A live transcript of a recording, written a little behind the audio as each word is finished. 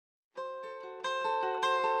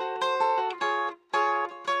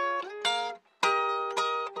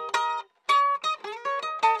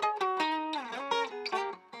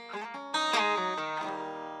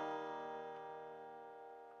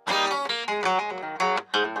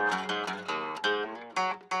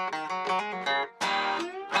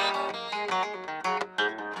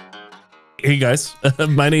Hey guys,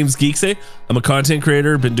 my name's Geekseh. I'm a content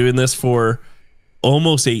creator. Been doing this for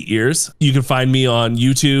almost 8 years. You can find me on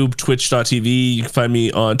YouTube, twitch.tv. You can find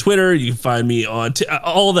me on Twitter. You can find me on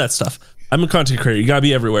all that stuff. I'm a content creator. You gotta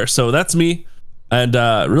be everywhere. So that's me. And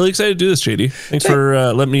really excited to do this, JD. Thanks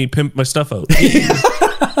for letting me pimp my stuff out.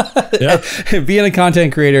 Yeah. Being a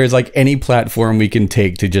content creator is like any platform we can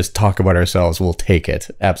take to just talk about ourselves. We'll take it.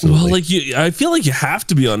 Absolutely. Well, like I feel like you have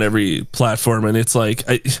to be on every platform, and it's like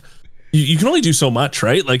you can only do so much,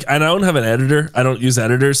 right? Like, and I don't have an editor. I don't use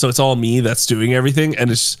editors, so it's all me that's doing everything, and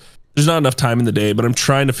there's not enough time in the day. But I'm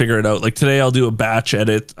trying to figure it out. Like today, I'll do a batch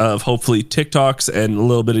edit of hopefully TikToks and a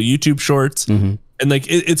little bit of YouTube Shorts, and like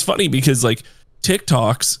it's funny because like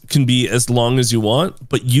TikToks can be as long as you want,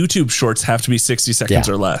 but YouTube Shorts have to be 60 seconds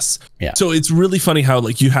or less. Yeah. So it's really funny how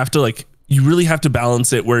like you really have to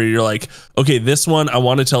balance it where you're like, okay, this one I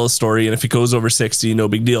want to tell a story, and if it goes over 60, no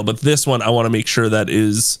big deal. But this one I want to make sure that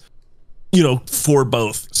is, you know, for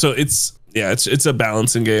both. So it's a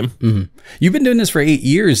balancing game. You've been doing this for 8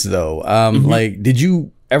 years though. Like, did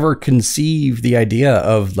you ever conceive the idea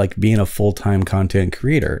of like being a full-time content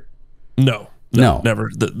creator? No, never.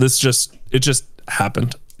 It just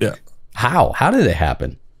happened. Yeah. How did it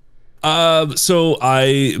happen? So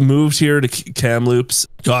I moved here to Kamloops,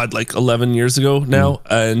 God, like 11 years ago now.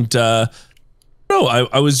 And I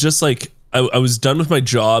was just like, I was done with my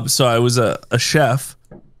job. So I was a chef,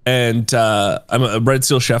 and I'm a Red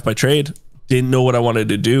Seal chef by trade. Didn't know what I wanted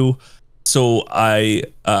to do. So I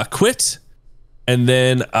quit. And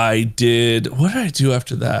then what did I do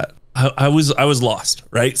after that? I was lost,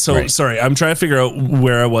 right? So sorry, I'm trying to figure out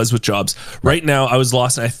where I was with jobs. Right now, I was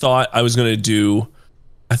lost, and I thought I was gonna do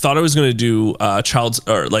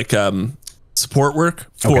support work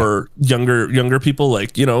for younger people,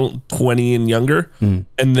 like, you know, 20 and younger. And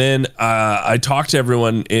then I talked to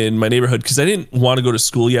everyone in my neighborhood because I didn't want to go to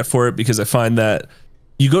school yet for it, because I find that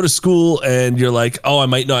you go to school and you're like, oh, I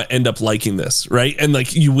might not end up liking this, right? And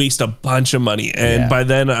like you waste a bunch of money. And by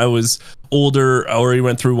then I was older, I already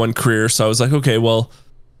went through one career. So I was like, okay, well,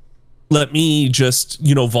 let me just,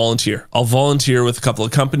 you know, volunteer. I'll volunteer with a couple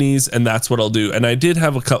of companies, and that's what I'll do. And I did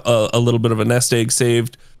have a little bit of a nest egg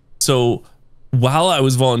saved. So while I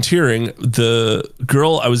was volunteering, the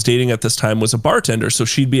girl I was dating at this time was a bartender, so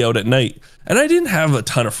she'd be out at night. And I didn't have a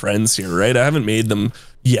ton of friends here, right? I haven't made them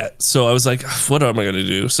yet. So I was like, what am I going to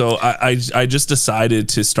do? So I just decided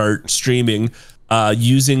to start streaming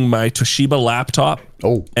using my Toshiba laptop.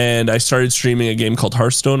 And I started streaming a game called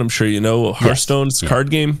Hearthstone. I'm sure you know Hearthstone. It's a card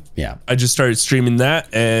game. Yeah. I just started streaming that,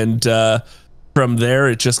 and from there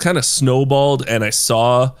it just kind of snowballed, and I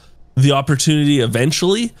saw the opportunity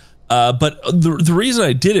eventually. But the reason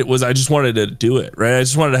I did it was I just wanted to do it, right? I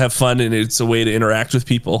just wanted to have fun, and it's a way to interact with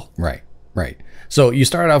people. Right. So you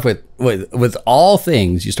started off with all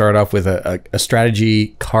things. You started off with a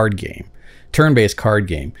strategy card game, turn-based card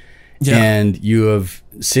game. Yeah. And you have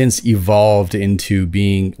since evolved into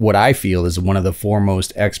being what I feel is one of the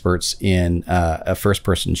foremost experts in a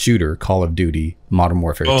first-person shooter, Call of Duty Modern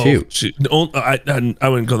Warfare 2. I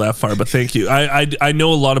wouldn't go that far, but thank you. I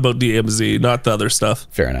know a lot about DMZ, not the other stuff.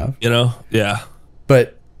 Fair enough. You know, yeah.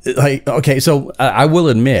 But like, okay, so I will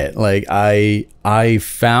admit, like, I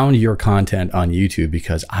found your content on YouTube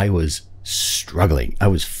because I was struggling. I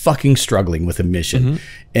was fucking struggling with a mission.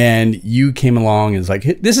 And you came along and was like,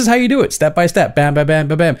 this is how you do it, step by step, bam, bam, bam,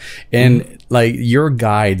 bam, bam. And like your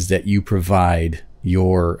guides that you provide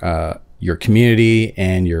your community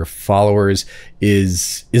and your followers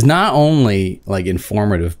is not only like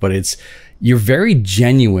informative, but you're very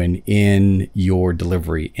genuine in your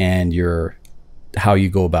delivery and how you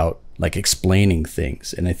go about like explaining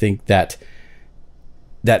things. And I think that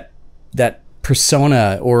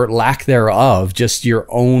persona, or lack thereof, just your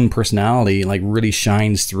own personality, like really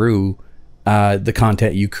shines through the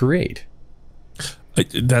content you create.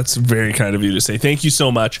 That's very kind of you to say. Thank you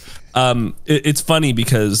so much. It's funny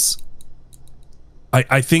because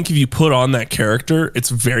I think if you put on that character,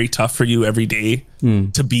 it's very tough for you every day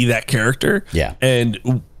to be that character. Yeah.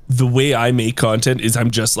 And the way I make content is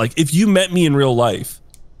I'm just like, if you met me in real life,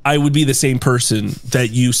 I would be the same person that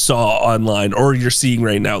you saw online or you're seeing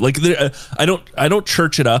right now. Like I don't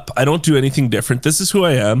church it up. I don't do anything different. This is who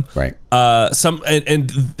I am. Right. And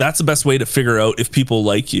that's the best way to figure out if people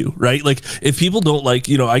like you, right? Like if people don't like,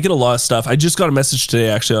 you know, I get a lot of stuff. I just got a message today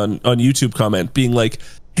actually on YouTube comment being like,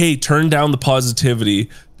 hey, turn down the positivity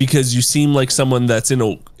because you seem like someone that's in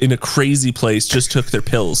a crazy place, just took their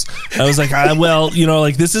pills. I was like, well, you know,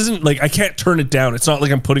 like this isn't like, I can't turn it down. It's not like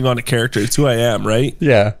I'm putting on a character. It's who I am, right?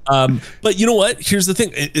 Yeah. But you know what? Here's the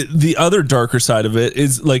thing. The other darker side of it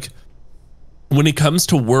is like, when it comes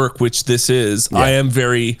to work, which this is, I am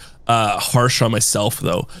very harsh on myself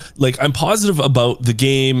though. Like I'm positive about the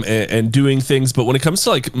game and doing things, but when it comes to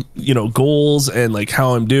like, you know, goals and like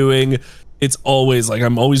how I'm doing, it's always like,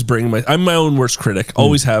 I'm always I'm my own worst critic,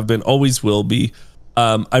 always have been, always will be.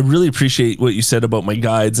 I really appreciate what you said about my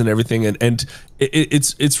guides and everything. And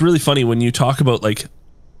it's really funny when you talk about like,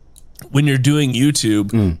 when you're doing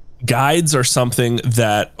YouTube, guides are something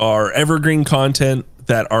that are evergreen content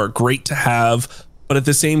that are great to have, but at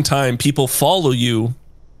the same time, people follow you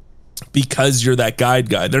because you're that guide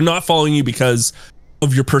guy. They're not following you because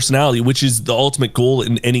of your personality, which is the ultimate goal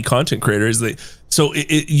in any content creator. Is that so?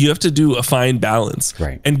 You have to do a fine balance,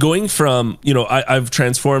 right? And going from, you know, I've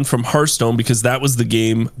transformed from Hearthstone because that was the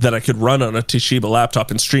game that I could run on a Toshiba laptop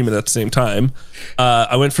and stream it at the same time.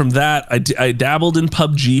 I went from that. I dabbled in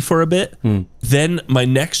PUBG for a bit. Then my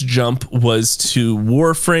next jump was to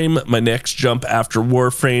Warframe. My next jump after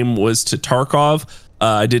Warframe was to Tarkov.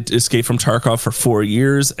 I did Escape from Tarkov for 4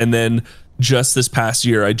 years, and then just this past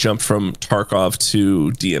year, I jumped from Tarkov to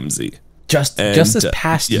DMZ. Just this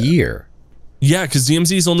past year. Yeah, because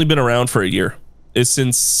DMZ's only been around for a year. It's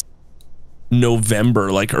since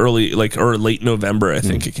November, like late November, I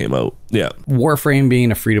think it came out. Yeah. Warframe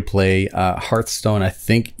being a free to play, Hearthstone, I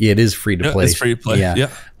think it is free to play. It's free to play. Yeah.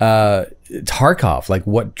 Tarkov, like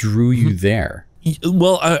what drew you there?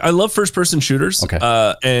 Well, I love first person shooters. Okay.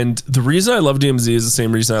 And the reason I love DMZ is the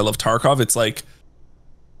same reason I love Tarkov. It's like,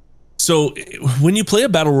 so when you play a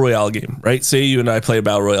battle royale game, right? Say you and I play a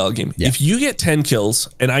battle royale game. Yeah. If you get 10 kills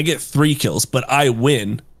and I get 3 kills, but I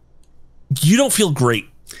win, you don't feel great,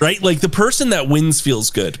 right? Like the person that wins feels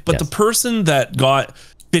good, but the person that got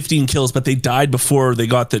 15 kills, but they died before they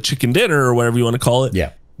got the chicken dinner or whatever you want to call it.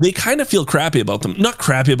 Yeah. They kind of feel crappy about them. Not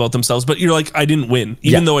crappy about themselves, but you're like, I didn't win.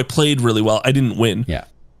 Even though I played really well, I didn't win. Yeah.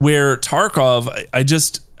 Where Tarkov,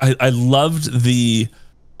 I loved the,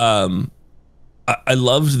 I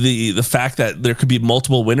loved the fact that there could be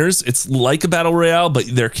multiple winners. It's like a battle royale, but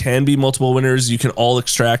there can be multiple winners. You can all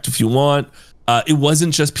extract if you want. It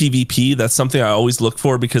wasn't just PvP. That's something I always look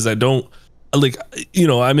for because I don't like, you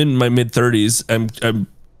know, I'm in my mid 30s.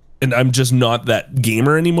 I'm just not that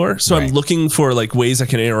gamer anymore. So I'm looking for like ways I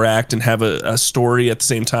can interact and have a story at the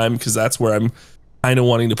same time, because that's where I'm kind of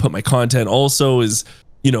wanting to put my content also is,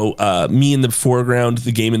 you know, me in the foreground,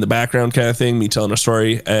 the game in the background kind of thing, me telling a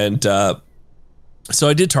story. And so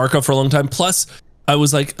I did Tarkov for a long time. Plus I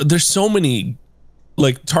was like, there's so many,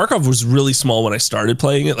 like Tarkov was really small when I started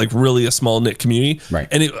playing it, like really a small knit community. Right.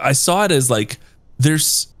 And I saw it as like,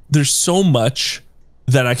 there's so much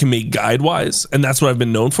that I can make guide wise. And that's what I've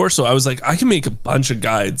been known for. So I was like, I can make a bunch of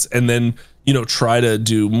guides and then, you know, try to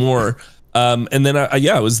do more. And then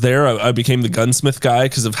I was there. I became the gunsmith guy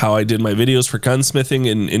because of how I did my videos for gunsmithing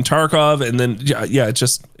in Tarkov. And then, it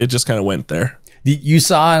just kind of went there. You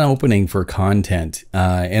saw an opening for content,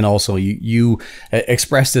 and also you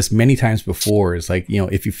expressed this many times before. It's like, you know,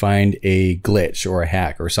 if you find a glitch or a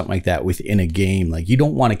hack or something like that within a game, like you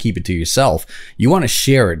don't want to keep it to yourself. You want to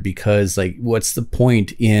share it, because like, what's the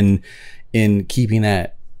point in keeping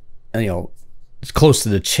that, you know, close to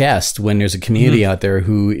the chest when there's a community out there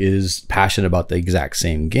who is passionate about the exact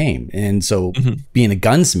same game? And so being a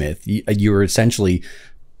gunsmith, you're essentially,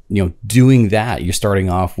 you know, doing that. You're starting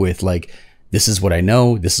off with like, this is what I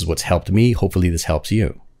know. This is what's helped me. Hopefully this helps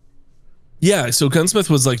you. Yeah. So gunsmith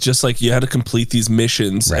was like, just like you had to complete these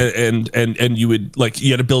missions, and you would like,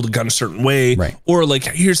 you had to build a gun a certain way, or like,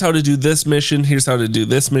 here's how to do this mission. Here's how to do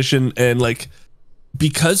this mission. And like,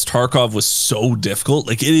 because Tarkov was so difficult,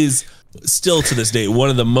 like it is still to this day, one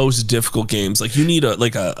of the most difficult games. Like you need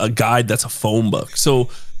a guide that's a phone book. So,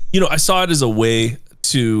 you know, I saw it as a way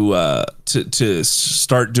to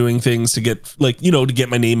start doing things to get, like, you know, to get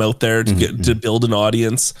my name out there, to get to build an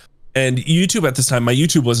audience. And YouTube at this time, my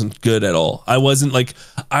YouTube wasn't good at all. I wasn't like,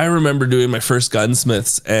 I remember doing my first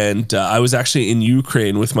gunsmiths, and I was actually in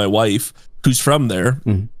Ukraine with my wife, who's from there.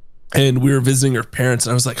 And we were visiting her parents,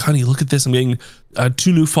 and I was like, honey, look at this. I'm getting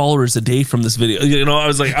 2 new followers a day from this video. You know, I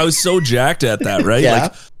was so jacked at that, right?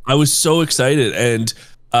 Like I was so excited. And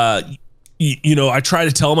you know, I try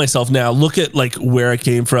to tell myself now, look at like where I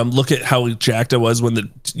came from, look at how jacked I was when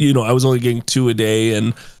I was only getting 2 a day.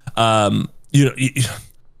 And, you know,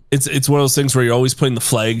 it's one of those things where you're always putting the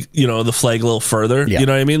flag a little further, you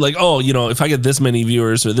know what I mean? Like, oh, you know, if I get this many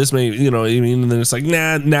viewers or this many, you know what I mean? And then it's like,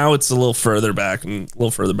 nah, now it's a little further back and a little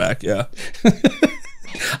further back. Yeah.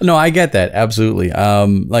 No, I get that. Absolutely.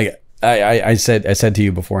 Like, I said to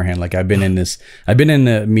you beforehand, like I've been in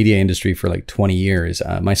the media industry for like 20 years.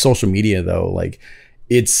 My social media though, like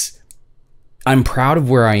I'm proud of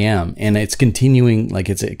where I am, and it's continuing, like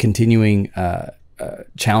it's a continuing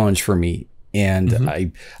challenge for me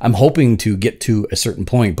And I'm hoping to get to a certain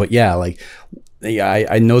point, but yeah, like,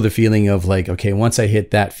 I know the feeling of like, okay, once I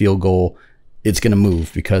hit that field goal, it's going to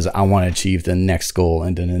move because I want to achieve the next goal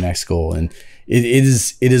and then the next goal. And it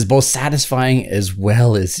is both satisfying as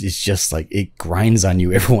well as it's just like, it grinds on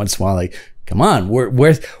you every once in a while. Like, come on,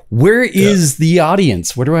 where is the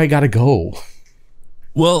audience? Where do I got to go?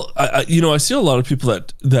 Well, I see a lot of people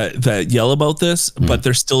that yell about this, but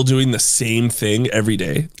they're still doing the same thing every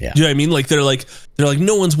day. Yeah. Do you know what I mean? Like they're like,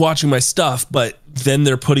 no one's watching my stuff, but then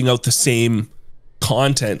they're putting out the same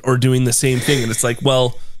content or doing the same thing. And it's like,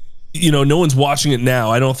 well, no one's watching it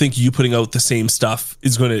now. I don't think you putting out the same stuff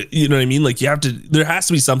is going to, you know what I mean? Like there has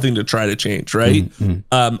to be something to try to change. Right.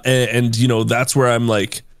 And that's where I'm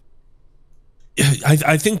like,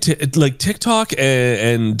 I think like TikTok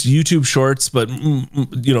and YouTube Shorts, but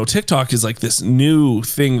TikTok is like this new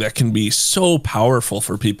thing that can be so powerful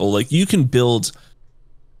for people. Like you can build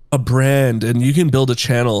a brand and you can build a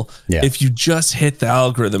channel if you just hit the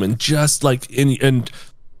algorithm and just like and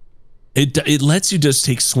it lets you just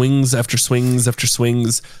take swings after swings after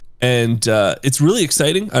swings, and it's really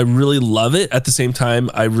exciting. I really love it. At the same time,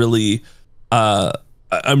 I'm really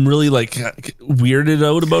like weirded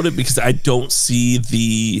out about it because I don't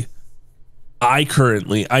see I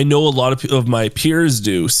know a lot of my peers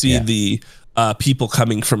do see the people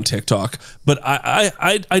coming from TikTok, but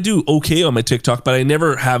I do okay on my TikTok, but I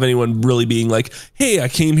never have anyone really being like, hey, I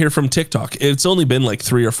came here from TikTok. It's only been like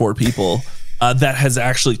 3 or 4 people that has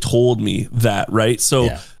actually told me that. Right. So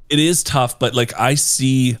it is tough, but like I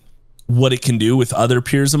see what it can do with other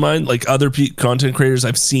peers of mine, like other content creators.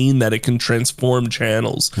 I've seen that it can transform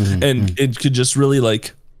channels and it could just really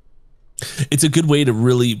like, it's a good way to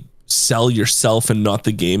really sell yourself and not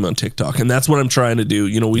the game on TikTok. And that's what I'm trying to do.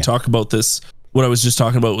 We talk about this. What I was just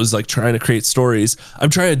talking about was like trying to create stories. I'm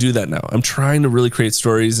trying to do that now. I'm trying to really create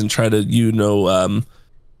stories and try to,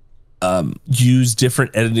 use different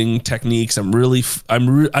editing techniques. I've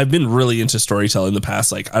been really into storytelling the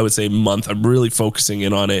past, like I would say month. I'm really focusing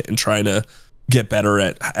in on it and trying to get better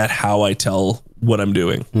at how I tell what I'm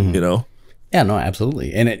doing, Yeah, no,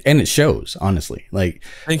 absolutely. And it shows, honestly. Like,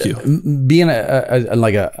 thank you. Being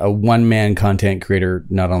a one-man content creator,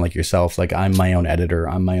 not unlike yourself, like I'm my own editor,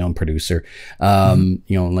 I'm my own producer.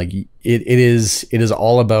 Like it is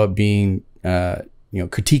all about being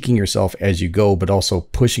critiquing yourself as you go, but also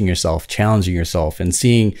pushing yourself, challenging yourself, and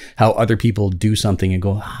seeing how other people do something and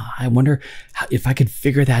go, I wonder if I could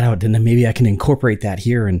figure that out, and then maybe I can incorporate that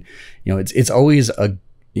here. And it's always a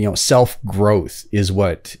self-growth is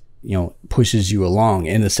what pushes you along,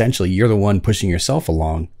 and essentially you're the one pushing yourself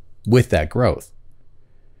along with that growth.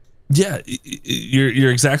 Yeah,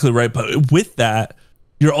 you're exactly right. But with that,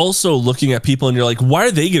 you're also looking at people and you're like, why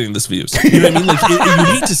are they getting this views? You know what I mean? Like you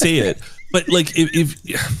hate to say it, but like if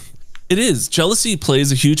it is, jealousy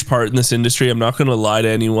plays a huge part in this industry. I'm not going to lie to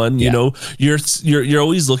anyone. You're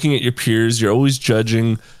always looking at your peers. You're always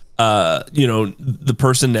judging, the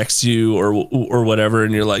person next to you or whatever.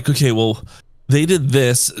 And you're like, okay, well, they did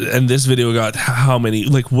this and this video got how many,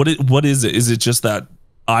 like, what is it? Is it just that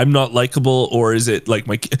I'm not likable, or is it like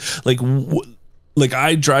like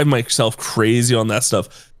I drive myself crazy on that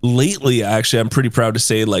stuff lately? Actually, I'm pretty proud to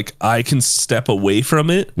say like I can step away from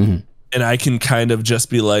it and I can kind of just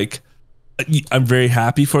be like, I'm very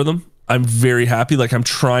happy for them. I'm very happy. Like I'm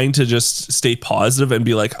trying to just stay positive and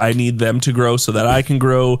be like, I need them to grow so that I can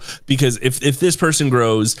grow, because if this person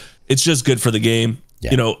grows, it's just good for the game.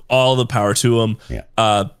 All the power to them.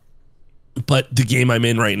 But the game I'm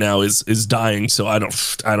in right now is dying, so I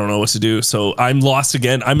don't know what to do. So I'm lost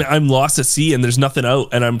again. I'm lost at sea, and there's nothing out,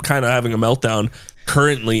 and I'm kind of having a meltdown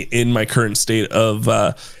currently in my current state of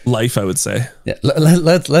life, I would say. Yeah,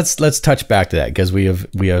 let's touch back to that, because we have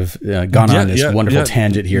gone on this wonderful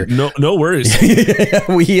tangent here. No worries.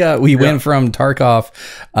 we went from Tarkov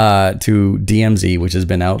to DMZ, which has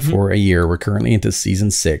been out for a year. We're currently into season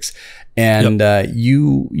 6. And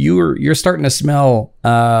you're starting to smell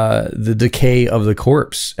the decay of the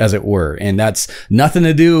corpse, as it were, and that's nothing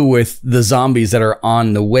to do with the zombies that are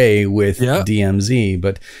on the way with DMZ.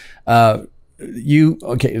 But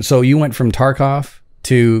so you went from Tarkov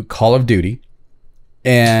to Call of Duty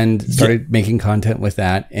and started making content with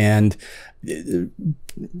that. And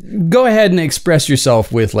go ahead and express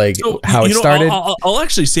yourself with how it started. I'll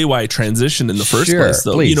actually say why I transitioned in the first place,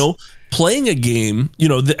 though. Please. Playing a game,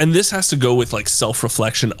 and this has to go with like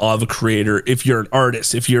self-reflection of a creator. If you're an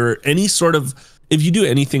artist, if you're if you do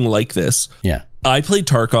anything like this, I played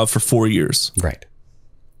Tarkov for 4 years. Right.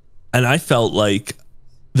 And I felt like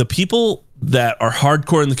the people that are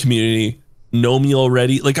hardcore in the community know me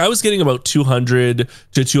already. Like I was getting about 200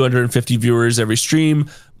 to 250 viewers every stream.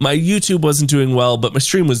 My YouTube wasn't doing well, but my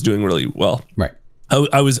stream was doing really well. Right.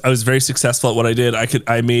 I was very successful at what I did.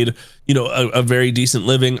 I made, you know, a very decent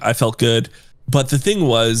living. I felt good. But the thing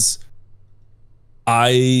was,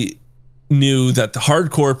 I knew that the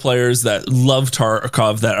hardcore players that love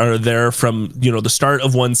Tarkov, that are there from, you know, the start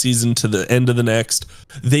of one season to the end of the next,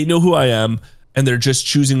 they know who I am, and they're just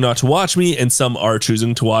choosing not to watch me, and some are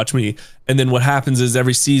choosing to watch me. And then what happens is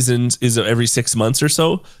every season is every 6 months or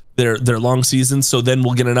so. They're long seasons. So then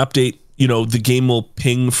we'll get an update. You know, the game will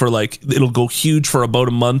ping for like, it'll go huge for about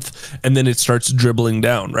a month, and then it starts dribbling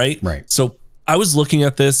down. Right. So I was looking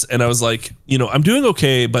at this and I was like, you know, I'm doing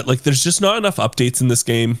okay, but like, there's just not enough updates in this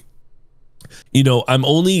game. You know, I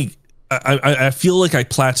feel like I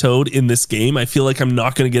plateaued in this game. I feel like I'm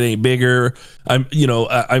not going to get any bigger.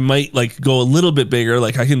 I might like go a little bit bigger.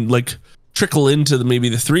 Like I can like trickle into maybe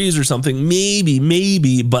the threes or something,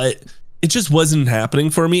 maybe, but it just wasn't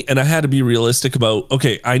happening for me. And I had to be realistic about,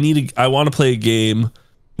 okay, I want to play a game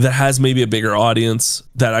that has maybe a bigger audience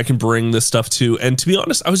that I can bring this stuff to. And to be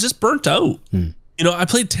honest, I was just burnt out. You know, I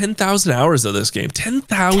played 10,000 hours of this game.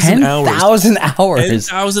 10,000 hours. 10,000 hours.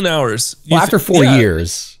 10,000 hours. Well, after 4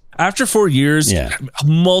 years. After 4 years,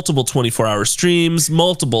 multiple 24-hour streams,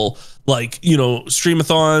 multiple like, you know,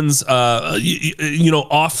 streamathons, you know,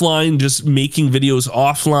 offline, just making videos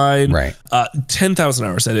offline. Right. 10,000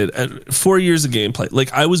 hours I did. 4 years of gameplay.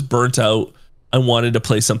 Like I was burnt out. I wanted to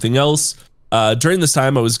play something else. During this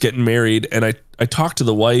time, I was getting married, and I talked to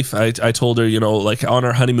the wife. I told her, you know, like on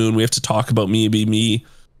our honeymoon, we have to talk about me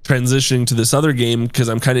transitioning to this other game because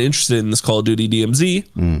I'm kind of interested in this Call of Duty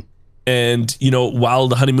DMZ. And, you know, while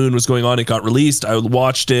the honeymoon was going on, it got released. I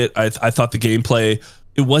watched it. I thought the gameplay,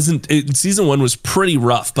 season 1 was pretty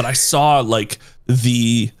rough, but I saw like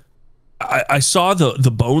I saw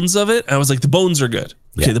the bones of it. And I was like, the bones are good.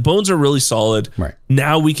 Okay, the bones are really solid. Right.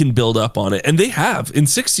 Now we can build up on it. And they have in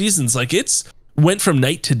 6 seasons, like it's went from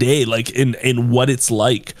night to day, like in what it's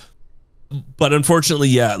like. But unfortunately,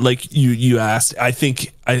 yeah, like you asked, I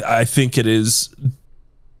think it is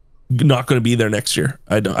not going to be there next year.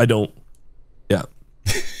 I don't. Yeah.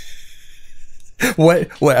 What?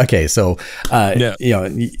 Okay. So, you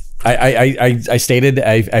know, I stated,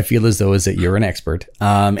 I feel as though is that you're an expert.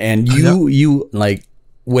 And you like,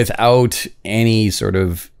 without any sort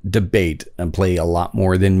of debate, and play a lot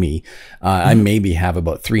more than me. I maybe have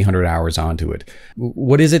about 300 hours onto it.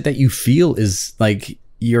 What is it that you feel is like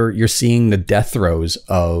you're seeing the death throes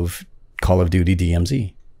of Call of Duty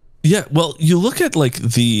DMZ? Yeah, well, you look at like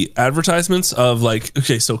the advertisements of like,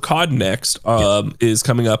 okay, so COD Next is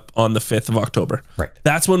coming up on the 5th of October. Right.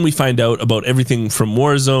 That's when we find out about everything from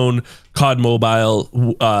Warzone, COD Mobile,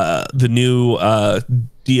 the new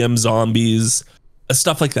DM Zombies,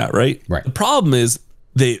 stuff like that, right? Right. The problem is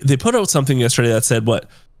they put out something yesterday that said what?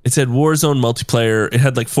 It said Warzone multiplayer. It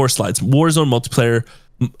had like 4 slides. Warzone multiplayer,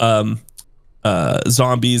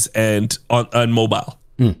 zombies, and on mobile.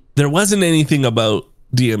 There wasn't anything about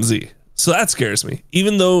DMZ. So that scares me.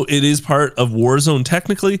 Even though it is part of Warzone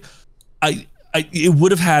technically, it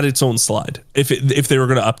would have had its own slide if they were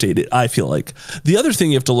going to update it. I feel like the other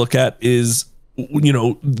thing you have to look at is, you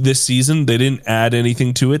know, this season they didn't add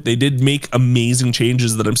anything to it. They did make amazing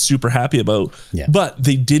changes that I'm super happy about, but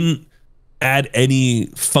they didn't add any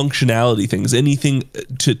functionality things, anything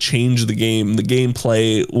to change the game, the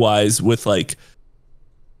gameplay wise, with like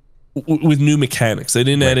with new mechanics. They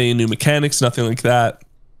didn't add any new mechanics, nothing like that.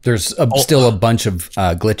 There's still a bunch of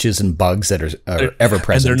glitches and bugs that are ever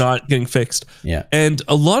present, and they're not getting fixed. Yeah, and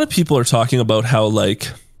a lot of people are talking about how like.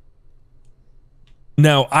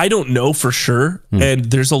 Now, I don't know for sure, and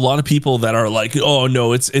there's a lot of people that are like, "Oh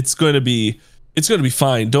no, it's going to be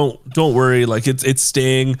fine. Don't worry, like it's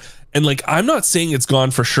staying." And like, I'm not saying it's gone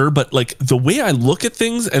for sure, but like the way I look at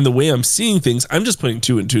things and the way I'm seeing things, I'm just putting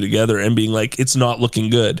 2 and 2 together and being like, it's not looking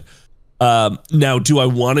good. Now, do I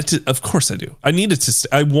want it to? Of course I do. I need it to.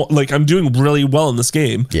 I'm doing really well in this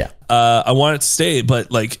game. Yeah. I want it to stay, but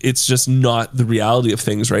like, it's just not the reality of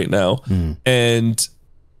things right now. And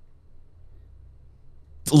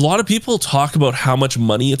a lot of people talk about how much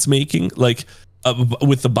money it's making, like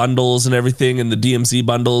with the bundles and everything, and the DMZ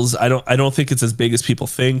bundles. I don't think it's as big as people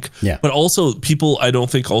think. Yeah. But also, people I don't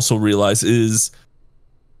think also realize is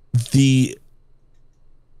the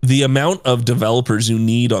amount of developers you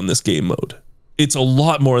need on this game mode. It's a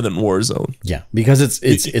lot more than Warzone. Yeah, because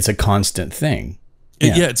it's a constant thing.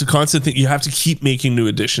 Yeah, it's a constant thing. You have to keep making new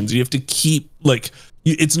additions. You have to keep like.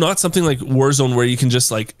 It's not something like Warzone where you can just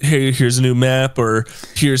like, hey, here's a new map, or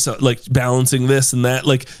here's like balancing this and that.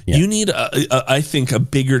 Like you need, I think, a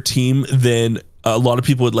bigger team than a lot of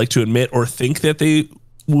people would like to admit or think that they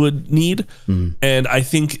would need. And I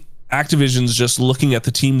think Activision's just looking at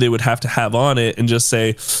the team they would have to have on it and just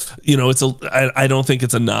say, you know, I don't think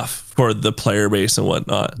it's enough for the player base and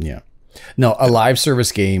whatnot. Yeah. No, a live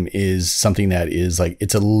service game is something that is like,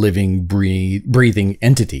 it's a living, breathing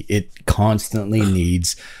entity. It constantly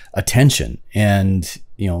needs attention. And,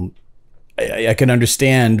 you know, I can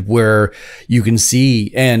understand where you can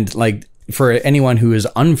see, and like, for anyone who is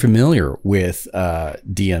unfamiliar with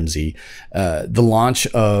DMZ, the launch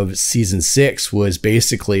of season 6 was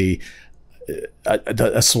basically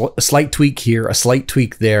a slight tweak here, a slight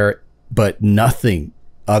tweak there, but nothing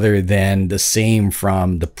other than the same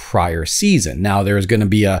from the prior season. Now there's going to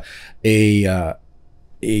be a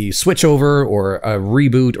switchover or a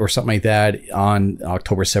reboot or something like that on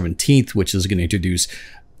October 17th, which is going to introduce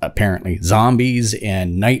apparently zombies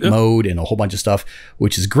and night mode and a whole bunch of stuff,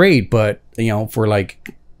 which is great. But, you know, for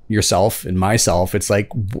like yourself and myself, it's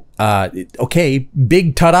like, okay,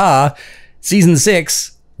 big ta-da, season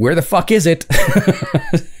 6, where the fuck is it?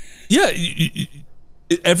 Yeah.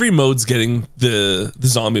 Every mode's getting the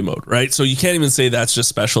zombie mode, right? So you can't even say that's just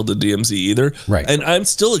special to DMZ either. Right. And I'm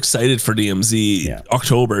still excited for DMZ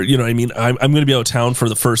October. You know what I mean? I'm going to be out of town for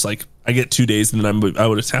the first, like, I get 2 days and then I'm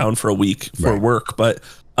out of town for a week for work. But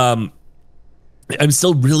I'm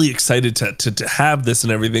still really excited to have this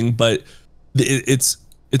and everything, but it's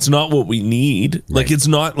not what we need. Right. Like, it's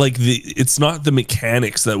not the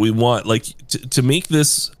mechanics that we want. Like, to make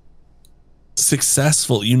this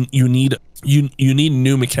successful, you need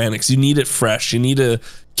new mechanics. You need it fresh. You need to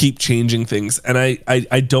keep changing things, and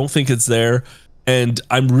I don't think it's there. And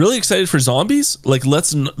I'm really excited for zombies. Like,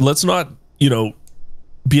 let's not, you know,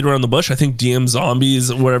 beat around the bush. I think DM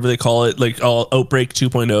Zombies, whatever they call it, like Outbreak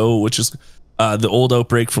 2.0, which is the old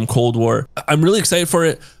Outbreak from Cold War. I'm really excited for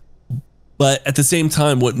it. But at the same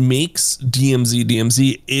time, what makes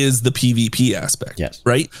DMZ is the PvP aspect. Yes.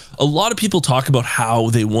 Right? A lot of people talk about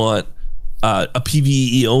how they want a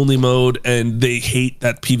PvE only mode and they hate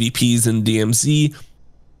that PvP's in DMZ.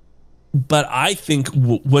 But I think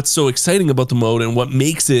what's so exciting about the mode and what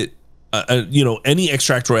makes it, you know, any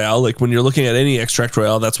extract royale, like when you're looking at any extract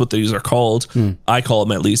royale, that's what these are called. I call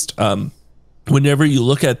them, at least. Whenever you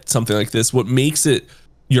look at something like this, what makes it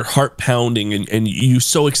your heart pounding and you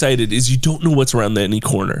so excited is you don't know what's around any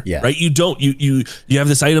corner. Yeah. Right. You have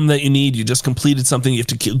this item that you need. You just completed something. You have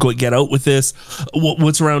to go get out with this.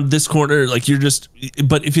 What's around this corner? Like,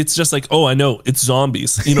 but if it's just like, oh, I know it's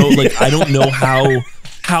zombies, you know, like, I don't know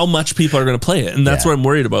how much people are going to play it. And that's what I'm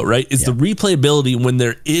worried about. Right. Is the replayability when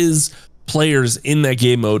there is players in that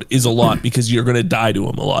game mode is a lot, because you're going to die to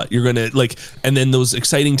them a lot. You're going to, like, and then those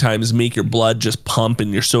exciting times make your blood just pump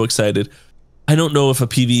and you're so excited. I don't know if a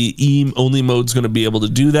PvE only mode is going to be able to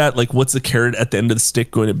do that. Like, what's the carrot at the end of the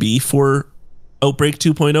stick going to be for Outbreak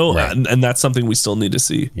 2.0? Right. And that's something we still need to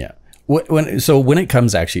see. Yeah. When it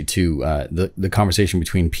comes actually to the conversation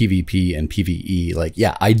between PvP and PvE, like,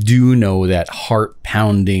 yeah, I do know that heart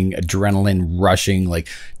pounding, adrenaline rushing, like,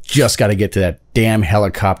 just got to get to that damn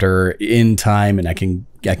helicopter in time, and I can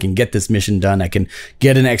get this mission done. I can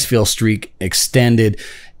get an exfil streak extended.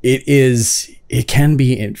 It can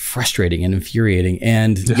be frustrating and infuriating.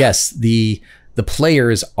 And yes, the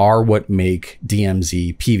players are what make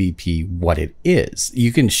DMZ PvP what it is.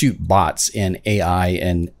 You can shoot bots and AI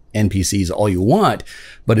and NPCs all you want,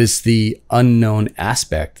 but it's the unknown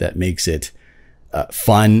aspect that makes it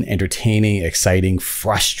fun, entertaining, exciting,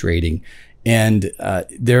 frustrating. And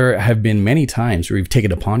there have been many times where you've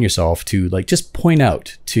taken it upon yourself to, like, just point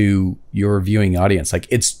out to your viewing audience, like,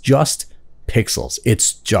 it's just pixels.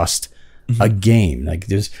 It's just a game. Like,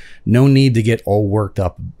 there's no need to get all worked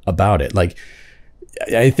up about it. Like,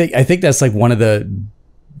 I think that's like one of the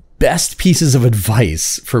best pieces of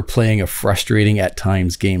advice for playing a frustrating at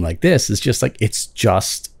times game like this, is just like, it's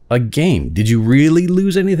just a game. Did you really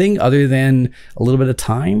lose anything other than a little bit of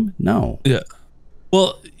time? No. Yeah.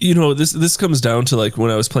 Well, you know, this comes down to, like, when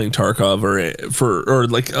I was playing Tarkov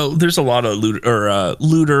there's a lot of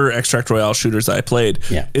looter extract royale shooters that I played.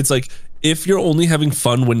 Yeah. It's like, if you're only having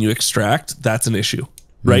fun when you extract, that's an issue,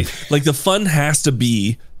 right? Like, the fun has to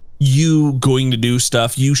be you going to do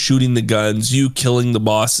stuff, you shooting the guns, you killing the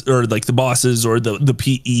boss, or like the bosses, or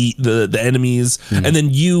the enemies, and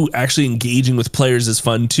then you actually engaging with players is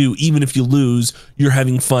fun too. Even if you lose, you're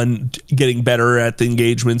having fun getting better at the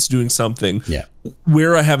engagements, doing something. Yeah.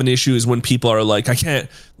 Where I have an issue is when people are like, I can't,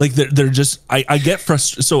 like, they're just, I get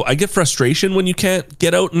frustration when you can't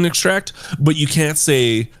get out and extract, but you can't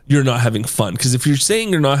say you're not having fun, because if you're saying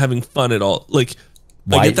you're not having fun at all, like,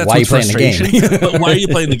 Why, I get that's why are you playing the game? but why are you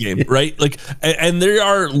playing the game, right? Like, and there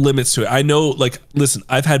are limits to it. I know, like, listen,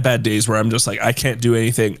 I've had bad days where I'm just like, I can't do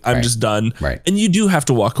anything. I'm just done. Right. And you do have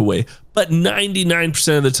to walk away. But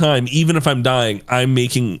 99% of the time, even if I'm dying, I'm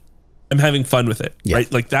having fun with it,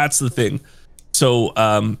 right? Like, that's the thing. So,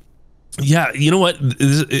 yeah, you know what?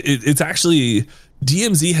 It's actually,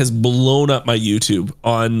 DMZ has blown up my YouTube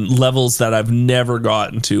on levels that I've never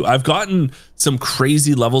gotten to. I've gotten some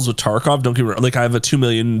crazy levels with Tarkov. Don't get me wrong. Like, I have a 2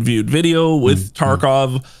 million viewed video with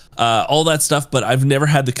Tarkov, all that stuff, but I've never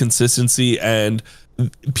had the consistency and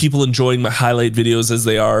people enjoying my highlight videos as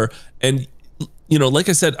they are. And, you know, like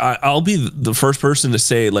I said, I'll be the first person to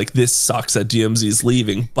say, like, this sucks that DMZ is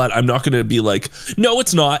leaving, but I'm not going to be like, no,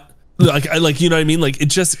 it's not. Like, you know what I mean? Like,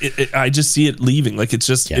 I just see it leaving. Like, it's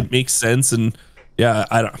just, it makes sense. And yeah,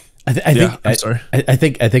 I don't. I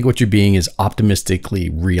think what you're being is optimistically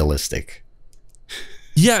realistic.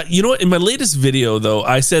 Yeah, you know what? In my latest video, though,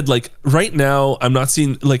 I said, like, right now I'm not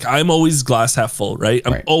seeing, like, I'm always glass half full, right?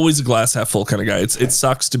 I'm always a glass half full kind of guy. It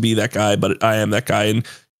sucks to be that guy, but I am that guy, and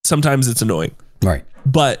sometimes it's annoying. Right.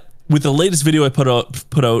 But with the latest video I put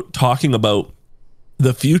out talking about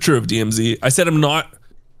the future of DMZ, I said I'm not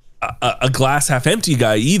a glass half empty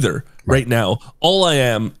guy either. Right now, all I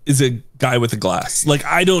am is a guy with a glass. Like,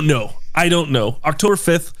 I don't know. October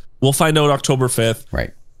 5th, we'll find out October 5th.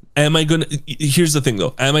 Right. Am I going to, here's the thing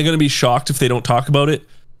though. Am I going to be shocked if they don't talk about it?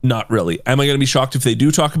 Not really. Am I going to be shocked if they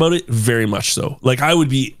do talk about it? Very much so. Like, I would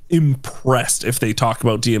be impressed if they talk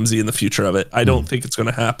about DMZ in the future of it. I don't think it's going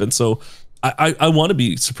to happen. So I want to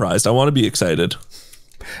be surprised. I want to be excited.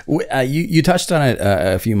 You touched on it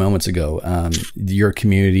a few moments ago, your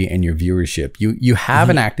community and your viewership. You have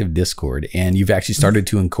an active Discord, and you've actually started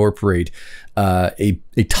to incorporate a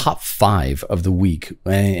top 5 of the week.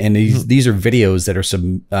 And these are videos that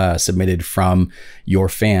are submitted from your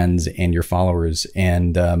fans and your followers.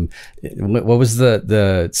 And what was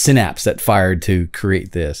the synapse that fired to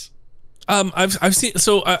create this? I've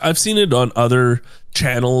seen it on other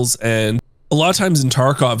channels, and a lot of times in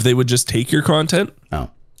Tarkov, they would just take your content. Oh.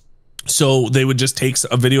 So they would just take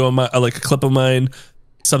a video of like a clip of mine,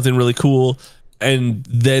 something really cool, and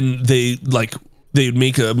then they'd make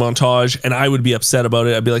a montage, and I would be upset about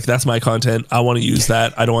it. I'd be like, that's my content. I want to use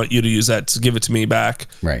that. I don't want you to use that. So give it to me back.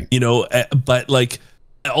 Right. You know, but like,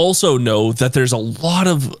 I also know that there's a lot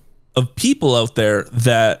of people out there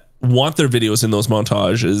that want their videos in those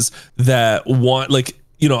montages, that want, like,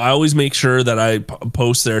 you know, I always make sure that I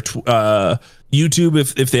post their YouTube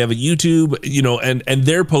if they have a YouTube, you know, and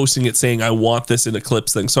they're posting it saying, I want this in a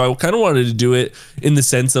clips thing. So I kind of wanted to do it in the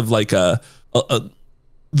sense of like the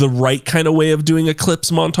right kind of way of doing a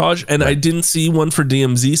clips montage. And I didn't see one for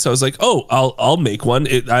DMZ. So I was like, oh, I'll make one.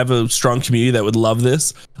 I have a strong community that would love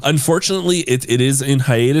this. Unfortunately, it is in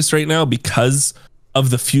hiatus right now because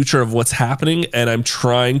of the future of what's happening. And I'm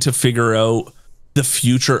trying to figure out the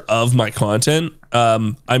future of my content.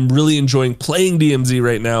 I'm really enjoying playing DMZ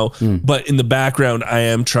right now, but in the background, I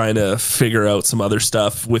am trying to figure out some other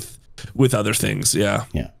stuff with other things. Yeah.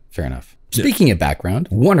 Yeah. Fair enough. Speaking of background,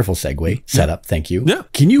 wonderful segue setup. Thank you. Yeah.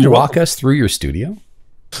 Can you walk us through your studio?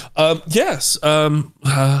 Yes.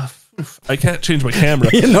 I can't change my camera.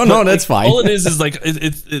 No, that's fine. All it is like,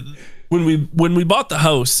 when we bought the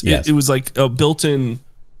house, it was like a built-in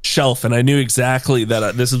shelf, and I knew exactly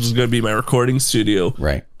that this was going to be my recording studio.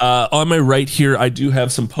 Right. On my right here, I do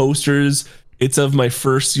have some posters. It's of my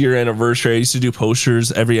first year anniversary. I used to do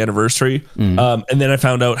posters every anniversary. And then I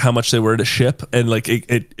found out how much they were to ship, and like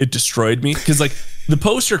it destroyed me, because like the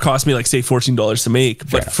poster cost me like say $14 to make,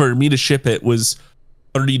 but for me to ship it was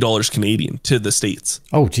 $30 Canadian to the States.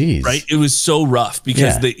 Oh geez. Right. It was so rough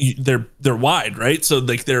because they're wide, right? So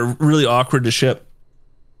like they're really awkward to ship.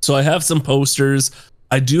 So I have some posters.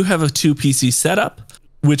 I do have a 2 PC setup,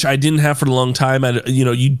 which I didn't have for a long time. You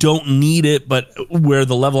know, you don't need it, but where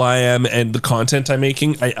the level I am and the content I'm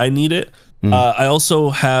making, I need it. I also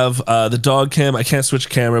have the dog cam. I can't switch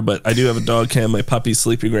camera, but I do have a dog cam. My puppy's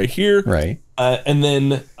sleeping right here. Right. And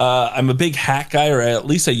then I'm a big hat guy, or at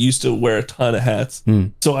least I used to wear a ton of hats.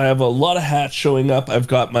 So I have a lot of hats showing up. I've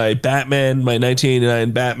got my Batman, my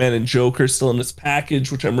 1989 Batman and Joker still in this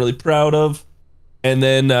package, which I'm really proud of. And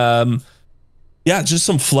then yeah, just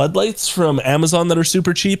some floodlights from Amazon that are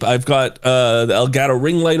super cheap. I've got the Elgato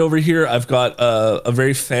ring light over here. I've got a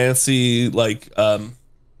very fancy, like, I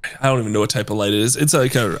don't even know what type of light it is. It's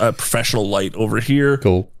like a professional light over here.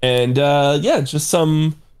 Cool. And yeah, just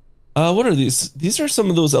some, what are these? These are some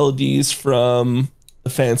of those LEDs from the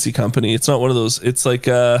fancy company. It's not one of those. It's like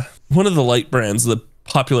one of the light brands, the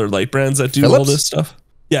popular light brands that do all this stuff.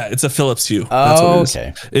 Yeah, it's a Philips Hue. That's what it is.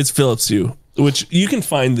 Okay. It's Philips Hue, which you can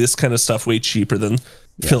find this kind of stuff way cheaper than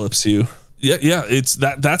Philips Hue. Yeah. It's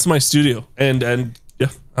that's my studio. And yeah,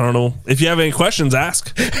 I don't know if you have any questions,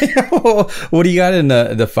 ask. What do you got in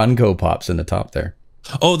the Funko Pops in the top there?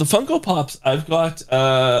 Oh, the Funko Pops. I've got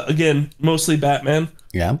again mostly Batman.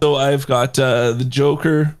 Yeah. So I've got the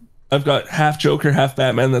Joker. I've got half Joker, half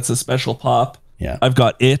Batman. That's a special pop. Yeah. I've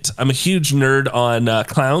got it. I'm a huge nerd on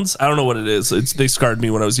clowns. I don't know what it is. They scarred me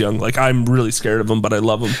when I was young. Like, I'm really scared of them, but I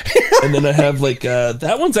love them. And then I have like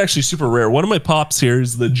that one's actually super rare. One of my pops here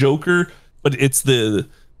is the Joker, but it's the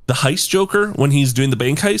heist Joker when he's doing the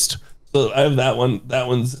bank heist. So I have that one. That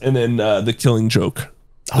one's, and then the Killing Joke.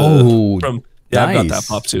 Nice. I've got that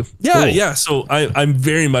pop too. Yeah, cool. Yeah. So I'm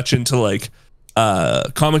very much into like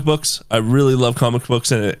comic books. I really love comic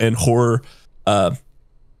books and horror.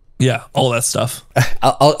 Yeah, all that stuff.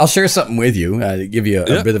 I'll share something with you. Give you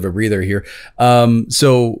a bit of a breather here.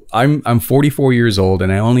 So I'm 44 years old,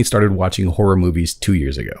 and I only started watching horror movies 2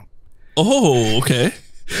 years ago. Oh, okay.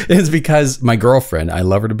 It's because my girlfriend, I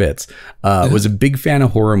love her to bits, was a big fan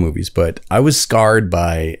of horror movies, but I was scarred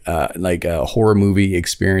by like a horror movie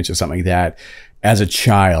experience or something like that as a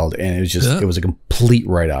child, and it was just it was a complete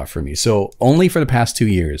write-off for me. So only for the past 2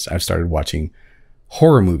 years, I've started watching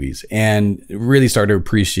horror movies and really started to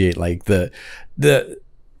appreciate like the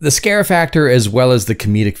scare factor as well as the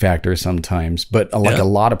comedic factor sometimes, but like a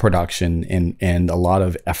lot of production and a lot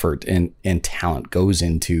of effort and talent goes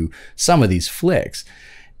into some of these flicks,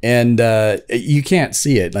 and you can't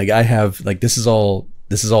see it. Like I have like this is all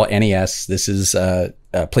NES. This is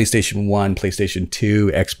PlayStation 1, PlayStation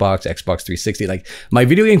 2, Xbox 360. Like my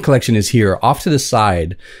video game collection is here. Off to the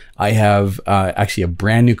side, I have actually a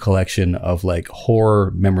brand new collection of like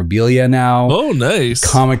horror memorabilia now. Oh, nice.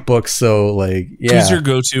 Comic books. So like, yeah. Who's your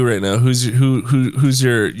go-to right now? Who's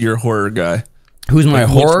your horror guy? Who's my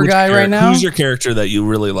horror guy right now? Who's your character that you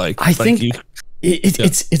really like? I think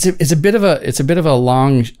it's a bit of a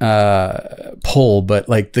long pull, but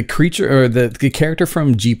like the creature or the character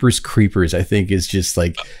from Jeepers Creepers, I think is just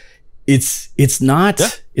like it's not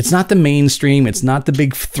the mainstream. It's not the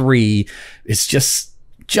big three. It's just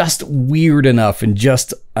weird enough and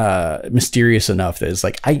just mysterious enough that it's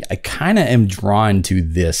like I kind of am drawn to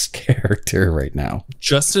this character right now.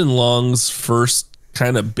 Justin Long's first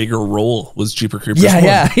kind of bigger role was Jeepers Creepers.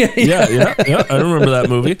 Yeah. I remember that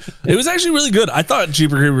movie. It was actually really good. I thought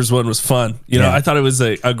Jeepers Creepers 1 was fun. You know, I thought it was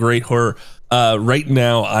a great horror. Right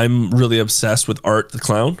now, I'm really obsessed with Art the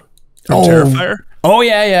Clown from Terrifier. Oh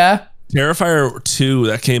yeah. Terrifier 2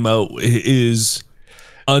 that came out is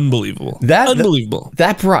unbelievable. Unbelievable.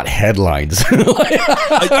 That brought headlines.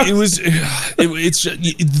 It's just,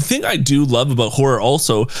 the thing I do love about horror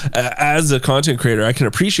also, as a content creator, I can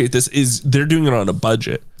appreciate this, is they're doing it on a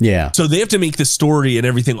budget. Yeah. So they have to make the story and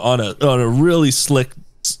everything on a really slick,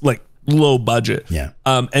 like low budget. Yeah.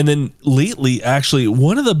 And then lately, actually,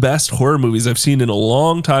 one of the best horror movies I've seen in a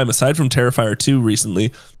long time, aside from Terrifier 2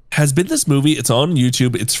 recently, has been this movie. It's on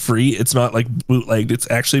YouTube. It's free. It's not like bootlegged. It's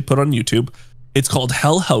actually put on YouTube. It's called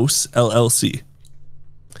Hell House LLC.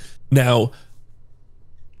 Now,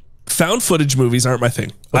 found footage movies aren't my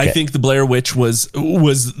thing. Okay. I think the Blair Witch was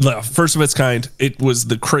the first of its kind. It was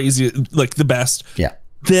the craziest, like the best. Yeah.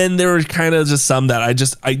 Then there were kind of just some that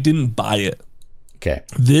I didn't buy it. Okay.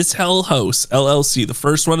 This Hell House LLC, the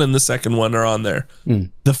first one and the second one are on there.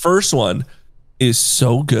 The first one is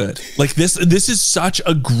so good. Like this is such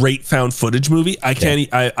a great found footage movie.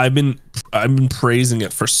 I've been praising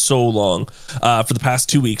it for so long, for the past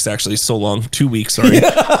 2 weeks, actually. So long, 2 weeks. Sorry.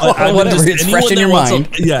 Whatever. It's fresh in your mind.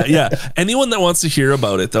 Yeah. Anyone that wants to hear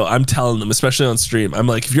about it, though, I'm telling them, especially on stream, I'm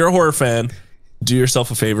like, if you're a horror fan, do yourself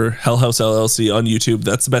a favor. Hell House LLC on YouTube.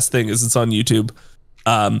 That's the best thing, is it's on YouTube.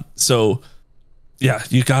 So yeah,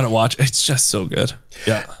 you gotta watch. It's just so good.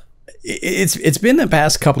 Yeah. It's been the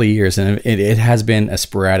past couple of years, and it has been a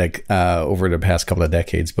sporadic over the past couple of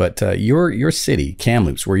decades. But your city,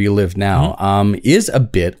 Kamloops, where you live now, is a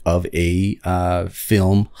bit of a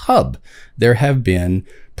film hub. There have been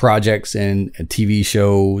projects and TV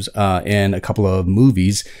shows and a couple of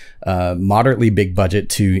movies, moderately big budget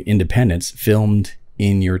to independents, filmed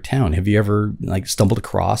in your town. Have you ever like stumbled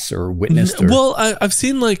across or witnessed? Well, I've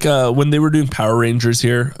seen like when they were doing Power Rangers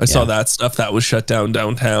here, I saw that stuff that was shut down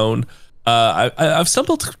downtown. I've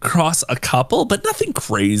stumbled across a couple, but nothing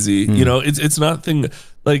crazy. You know, it's nothing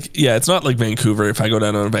like, it's not like Vancouver. If I go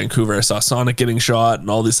down on Vancouver, I saw Sonic getting shot and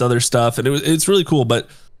all this other stuff, and it's really cool. But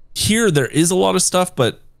here there is a lot of stuff,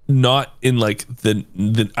 but not in like the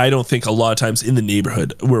I don't think a lot of times in the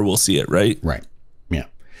neighborhood where we'll see it. Right. Yeah.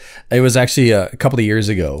 It was actually a couple of years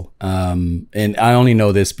ago. And I only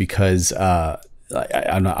know this because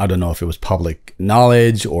I don't know if it was public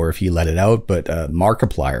knowledge or if he let it out, but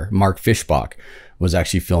Markiplier, Mark Fishbach, was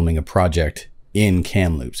actually filming a project in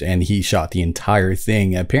Kamloops, and he shot the entire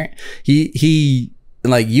thing. Apparently, he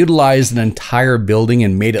like utilized an entire building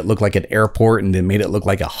and made it look like an airport, and then made it look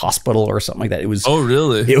like a hospital or something like that. It was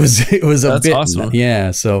really? It was a bit awesome.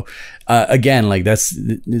 Yeah. So again, like that's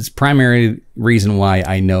primary reason why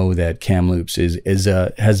I know that Kamloops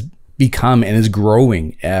has become and is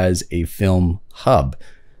growing as a film hub.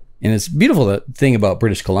 And it's beautiful. The thing about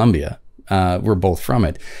British Columbia, we're both from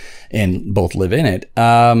it and both live in it,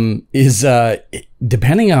 is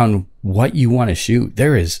depending on what you want to shoot,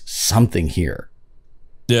 there is something here.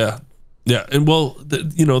 Yeah. And well,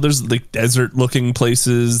 there's like desert looking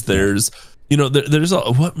places. There's, there's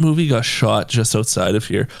what movie got shot just outside of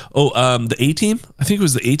here? The A-Team. I think it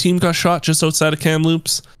was the A-Team got shot just outside of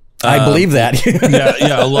Kamloops. I believe that.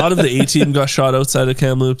 yeah. A lot of the A-Team got shot outside of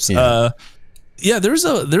Kamloops.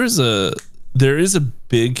 There is a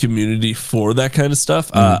big community for that kind of stuff.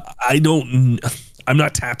 I'm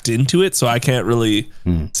not tapped into it, so I can't really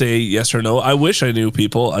say yes or no. I wish I knew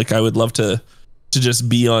people. Like I would love to just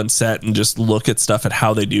be on set and just look at stuff at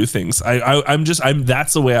how they do things. I'm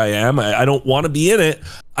that's the way I am. I don't want to be in it.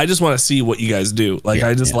 I just want to see what you guys do. Like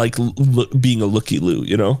I just like being a looky-loo,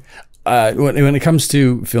 when it comes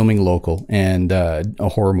to filming local and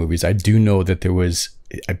horror movies, I do know that there was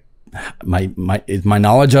my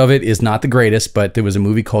knowledge of it is not the greatest, but there was a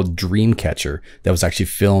movie called Dreamcatcher that was actually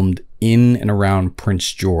filmed in and around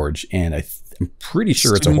Prince George, and I'm pretty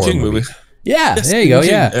sure it's a horror movie. Yeah, there you go.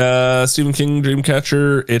 Yeah, Stephen King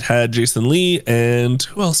Dreamcatcher. It had Jason Lee, and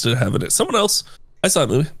who else did it have in it? Someone else. I saw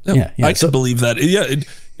the movie. Yeah. I can believe that. Yeah,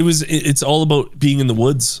 it's all about being in the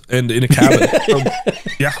woods and in a cabin.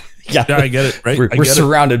 Yeah, I get it. Right, we're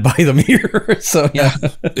surrounded by them here. So yeah.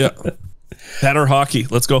 That or hockey.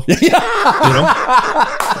 Let's go.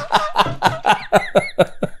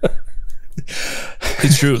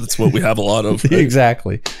 It's true. That's what we have a lot of. Right?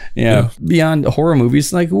 Exactly. Yeah. Beyond horror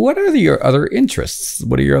movies, like what are your other interests?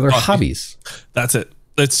 What are your other hobbies? That's it.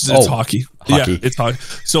 It's hockey. Yeah, it's hockey.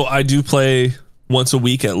 So I do play once a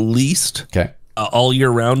week at least. Okay. All year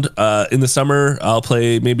round. In the summer, I'll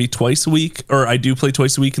play maybe twice a week, or I do play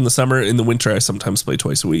twice a week in the summer. In the winter, I sometimes play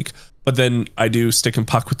twice a week. But then I do stick and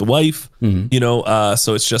puck with the wife.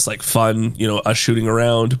 So it's just like fun, us shooting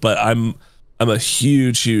around. But I'm a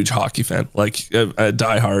huge hockey fan, like a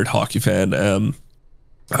diehard hockey fan.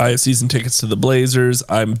 I have season tickets to the Blazers.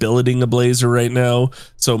 I'm billeting a Blazer right now.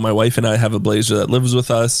 So my wife and I have a Blazer that lives with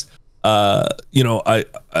us. I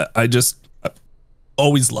just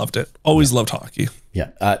always loved it. Always loved hockey.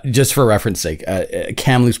 Yeah. Just for reference sake,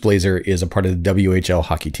 Kamloops Blazer is a part of the WHL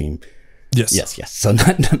hockey team. Yes. So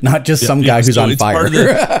not just some guy who's on fire.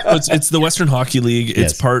 It's the Western Hockey League.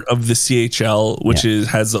 It's part of the CHL, which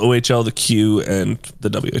has the OHL, the Q, and the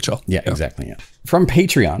WHL. Yeah, exactly. Yeah. From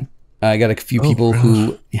Patreon, I got a few people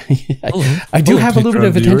who I do have a little bit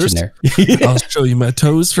of attention there. I'll show you my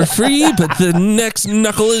toes for free, but the next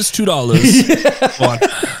knuckle is $2. Come on.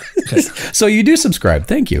 Okay. So you do subscribe.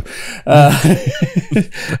 Thank you.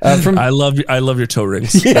 I love your toe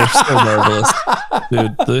rings. They're so marvelous,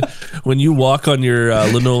 dude. When you walk on your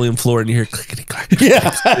linoleum floor and you hear clickety clack,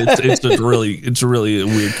 it's a really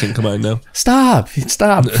weird thing. Come on now. Stop.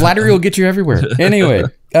 Flattery will get you everywhere. Anyway,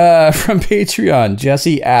 from Patreon,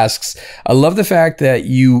 Jesse asks, I love the fact that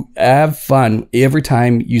you have fun every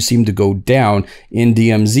time you seem to go down in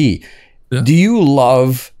DMZ. Yeah. Do you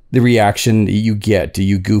love the reaction that you get? Do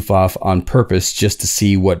you goof off on purpose just to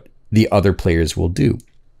see what the other players will do?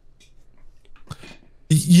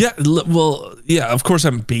 Yeah, well, yeah, of course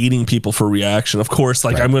I'm baiting people for reaction. Of course,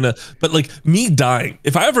 like right. But like me dying,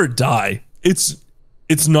 if I ever die, it's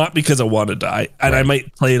not because I want to die. And I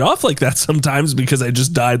might play it off like that sometimes because I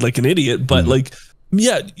just died like an idiot. But like,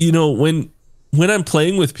 yeah, when I'm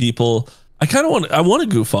playing with people, I want to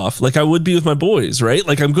goof off like I would be with my boys, right?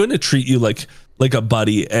 Like I'm going to treat you like a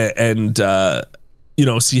buddy and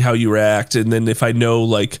see how you react. And then if I know,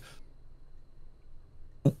 like,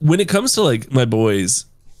 when it comes to like my boys,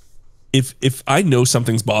 if I know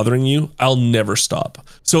something's bothering you, I'll never stop.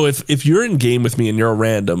 So if you're in game with me and you're a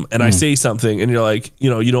random and I say something and you're like,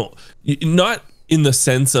 not in the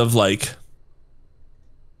sense of like,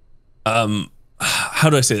 how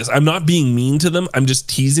do I say this? I'm not being mean to them. I'm just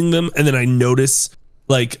teasing them. And then I notice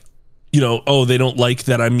like oh, they don't like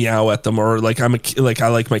that I meow at them, or like I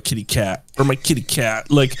like my kitty cat, or my kitty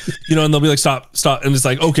cat, like, and they'll be like, stop. And it's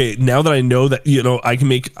like, okay, now that I know that, I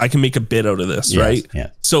can make a bit out of this. Yes, right. Yeah.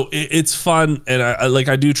 So it's fun. And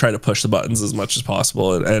I do try to push the buttons as much as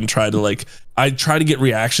possible, and try to I try to get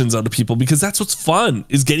reactions out of people, because that's what's fun,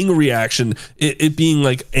 is getting a reaction, it being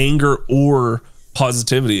like anger or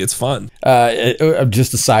positivity. It's fun.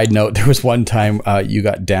 Just a side note, there was one time you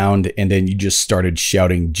got downed and then you just started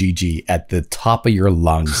shouting GG at the top of your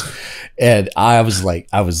lungs, and I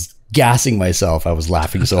was gassing myself. I was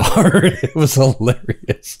laughing so hard. It was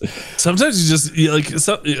hilarious. Sometimes you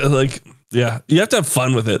have to have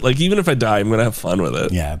fun with it. Like, even if I die, I'm gonna have fun with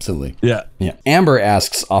it. Yeah, absolutely. Yeah. Amber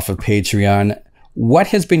asks off of Patreon, what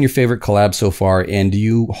has been your favorite collab so far, and do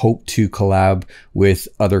you hope to collab with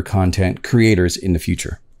other content creators in the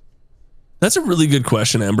future? That's a really good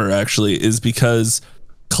question, Amber, actually, is because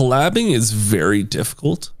collabing is very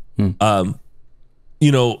difficult.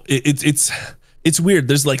 It's weird.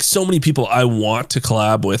 There's like so many people I want to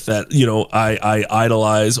collab with that, I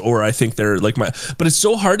idolize, or I think they're like but it's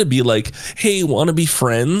so hard to be like, hey, want to be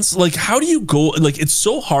friends? Like, how do you go? Like, it's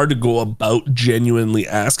so hard to go about genuinely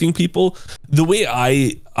asking people. The way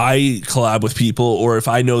I collab with people, or if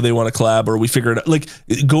I know they want to collab, or we figure it out, like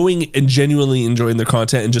going and genuinely enjoying their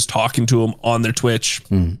content and just talking to them on their Twitch,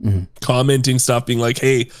 commenting stuff, being like,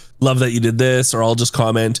 hey, love that you did this, or I'll just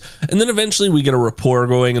comment. And then eventually we get a rapport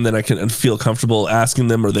going, and then I can feel comfortable asking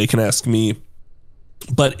them, or they can ask me.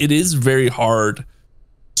 But it is very hard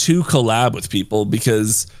to collab with people,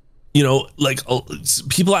 because,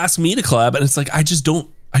 people ask me to collab, and it's like, I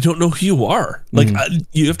don't know who you are. Like,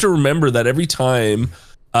 you have to remember that every time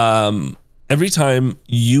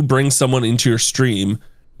you bring someone into your stream,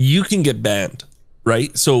 you can get banned,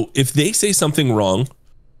 right? So if they say something wrong,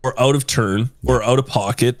 or out of turn, or out of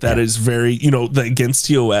pocket, that is very, against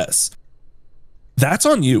TOS, that's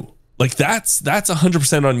on you. Like, that's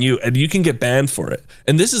 100% on you, and you can get banned for it.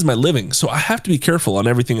 And this is my living, so I have to be careful on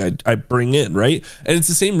everything I bring in, right? And it's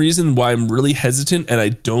the same reason why I'm really hesitant and I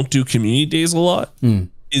don't do community days a lot,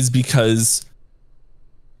 is because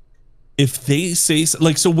if they say,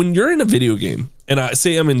 like, so when you're in a video game, and I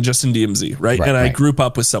say I'm in Justin DMZ, right? And I group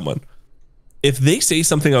up with someone, if they say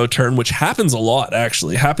something out of turn, which happens a lot,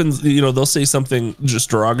 actually happens, they'll say something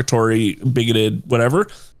just derogatory, bigoted, whatever,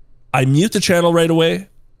 I mute the channel right away.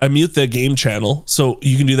 I mute the game channel. So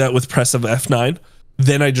you can do that with press of F9.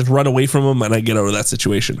 Then I just run away from them, and I get out of that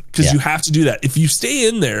situation, because you have to do that. If you stay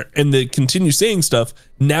in there and they continue saying stuff,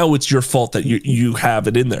 now it's your fault that you have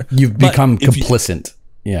it in there. You've become complicit.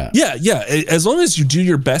 Yeah. As long as you do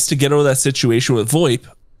your best to get out of that situation with VoIP,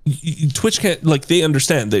 Twitch can't, like, they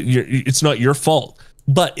understand that it's not your fault.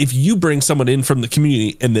 But if you bring someone in from the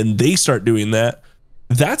community and then they start doing that,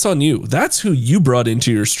 that's on you. That's who you brought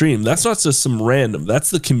into your stream. That's not just some random. That's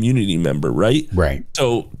the community member, right? Right.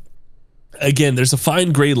 So again, there's a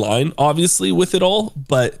fine gray line, obviously, with it all.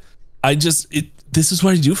 But this is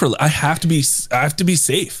what I do I have to be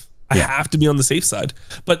safe. I have to be on the safe side.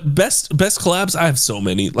 But best collabs, I have so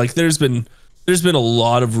many. Like, there's been a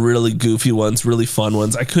lot of really goofy ones, really fun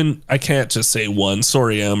ones. I can't just say one.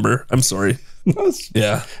 Sorry, Amber. I'm sorry.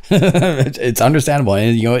 Yeah. It's understandable.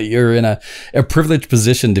 And you're in a privileged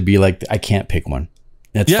position to be like, I can't pick one.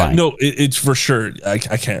 It's fine. No, it's for sure. I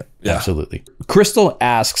can't. Yeah. Absolutely. Crystal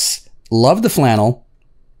asks, love the flannel.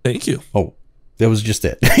 Thank you. Oh, that was just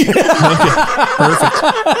it. Okay, perfect.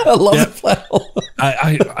 I love the flannel.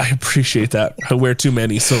 I appreciate that. I wear too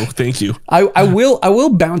many, so thank you. I will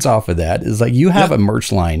bounce off of that. Is like, you have a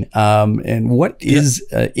merch line. And what is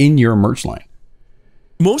in your merch line?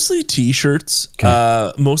 Mostly t-shirts,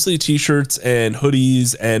 mostly t-shirts and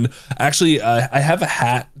hoodies. And actually, I have a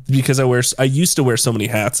hat, because I used to wear so many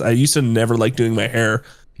hats. I used to never like doing my hair,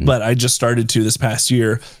 but I just started to this past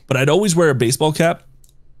year. But I'd always wear a baseball cap.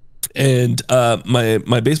 And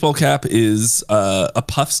my baseball cap is a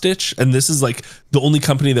puff stitch. And this is like the only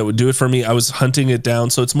company that would do it for me. I was hunting it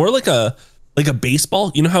down. So it's more like a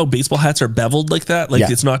baseball, you know how baseball hats are beveled like that? Like,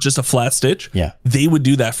 it's not just a flat stitch. Yeah. They would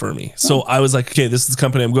do that for me. So I was like, okay, this is the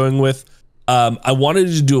company I'm going with. I wanted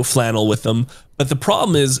to do a flannel with them, but the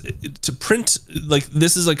problem is to print, like,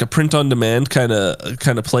 this is like a print on demand kind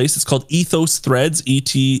of place. It's called Ethos Threads,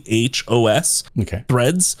 ETHOS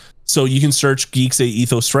Threads. So you can search Geekseh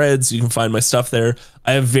Ethos Threads. You can find my stuff there.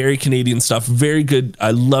 I have very Canadian stuff, very good.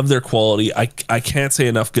 I love their quality. I can't say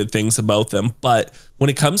enough good things about them. But when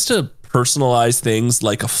it comes to personalized things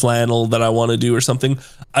like a flannel that I want to do or something,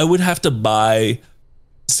 I would have to buy,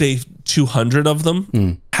 say, 200 of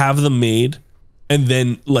them, have them made, and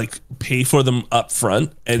then like pay for them up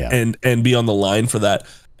front and be on the line for that.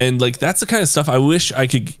 And like, that's the kind of stuff I wish I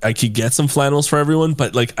could get some flannels for everyone,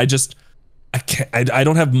 but like, I can't, I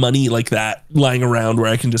don't have money like that lying around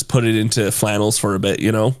where I can just put it into flannels for a bit,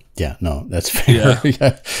 you know? Yeah, no, that's fair.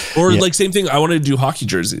 Yeah. Or like, same thing. I wanted to do hockey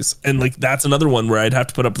jerseys, and like, that's another one where I'd have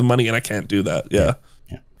to put up the money, and I can't do that. Yeah.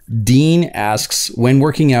 Dean asks, when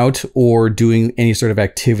working out or doing any sort of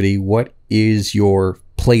activity, what is your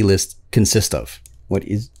playlist consist of? What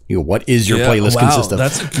is your playlist consist of?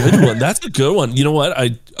 That's a good one. That's a good one. You know what?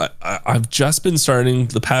 I've just been starting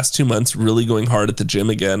the past 2 months really going hard at the gym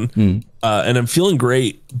again, and I'm feeling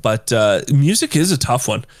great. But music is a tough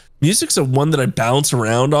one. Music's a one that I bounce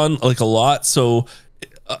around on like a lot. So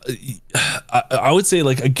I would say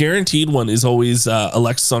like a guaranteed one is always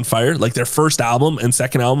Alexis on Fire. Like their first album and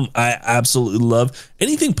second album, I absolutely love.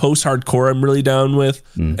 Anything post-hardcore, I'm really down with.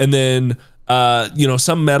 And then you know,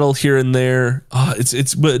 some metal here and there.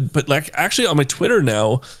 But like actually on my Twitter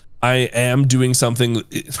now, I am doing something.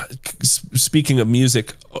 Speaking of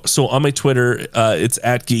music, so on my Twitter, it's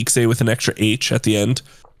at Geekseh with an extra H at the end.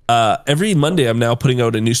 Every Monday, I'm now putting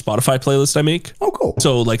out a new Spotify playlist I make. Oh, cool.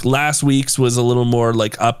 So like last week's was a little more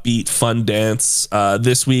like upbeat, fun dance.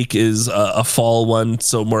 This week is a fall one,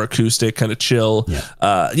 so more acoustic, kind of chill.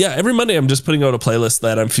 Yeah. Every Monday, I'm just putting out a playlist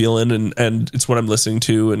that I'm feeling, and it's what I'm listening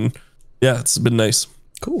to, and yeah, it's been nice.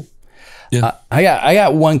 Cool. Yeah. I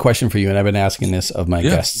got one question for you, and I've been asking this of my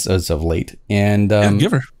guests as of late, and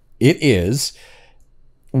give her. It is,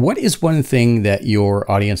 what is one thing that your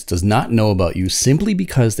audience does not know about you simply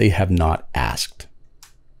because they have not asked?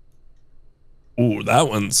 Oh, that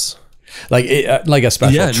one's like a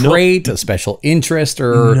special trait, a special interest,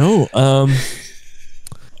 or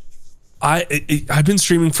I've been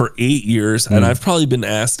streaming for 8 years, and I've probably been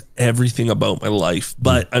asked everything about my life,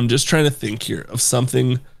 but I'm just trying to think here of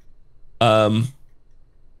something. They're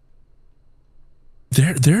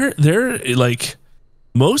like,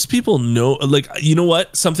 most people know, like, you know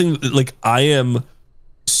what? Something like, I am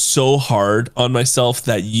so hard on myself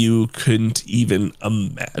that you couldn't even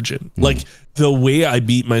imagine. Like the way I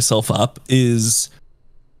beat myself up is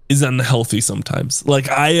unhealthy sometimes. Like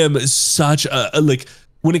I am such a like,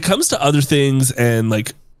 when it comes to other things and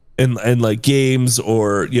like, and like games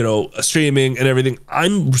or, you know, streaming and everything,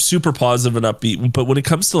 I'm super positive and upbeat. But when it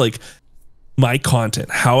comes to like my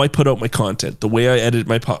content, how I put out my content, the way I edit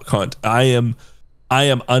my content, I am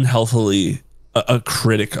unhealthily a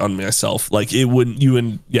critic on myself. Like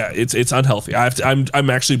it's unhealthy. I'm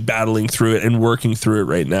actually battling through it and working through it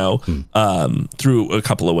right now, through a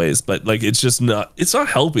couple of ways, but like, it's not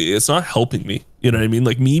healthy. It's not helping me. You know what I mean?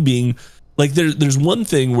 Like me being like, there's one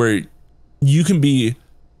thing where you can be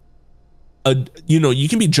you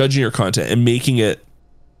can be judging your content and making it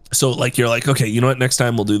so like, you're like, okay, you know what, next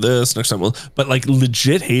time we'll do this, but like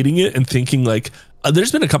legit hating it and thinking like,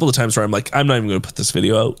 there's been a couple of times where I'm like, I'm not even going to put this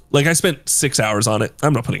video out. Like I spent 6 hours on it.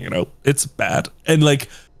 I'm not putting it out. It's bad. And like,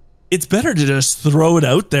 it's better to just throw it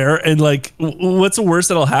out there. And like, what's the worst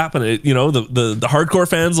that'll happen? You know, the hardcore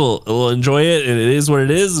fans will enjoy it, and it is what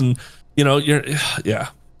it is. And you know,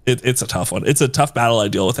 it's a tough one. It's a tough battle I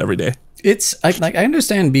deal with every day. It's I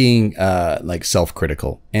understand being like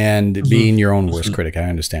self-critical and being your own worst critic. I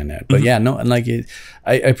understand that, but yeah, no, and like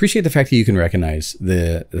I appreciate the fact that you can recognize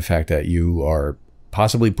the fact that you are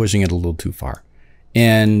possibly pushing it a little too far,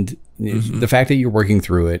 and the fact that you're working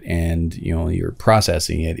through it and you know you're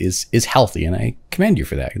processing it is healthy, and I commend you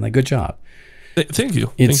for that. Like, good job. Thank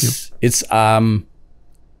you. It's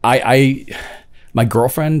my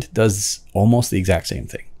girlfriend does almost the exact same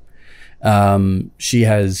thing. She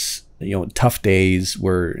has, you know, tough days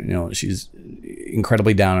where, you know, she's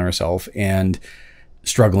incredibly down on herself and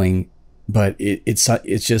struggling, but it's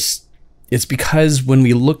because when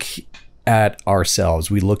we look at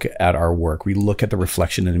ourselves, we look at our work, we look at the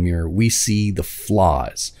reflection in the mirror, we see the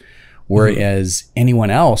flaws, whereas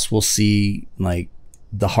anyone else will see like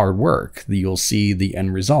the hard work, you'll see the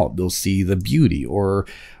end result, they'll see the beauty or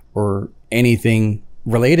anything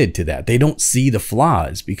related to that. They don't see the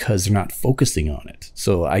flaws because they're not focusing on it.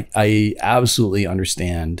 So I absolutely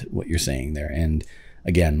understand what you're saying there. And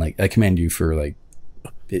again, like, I commend you for like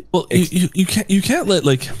it. Well, you can't let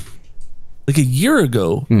like a year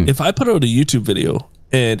ago, if I put out a YouTube video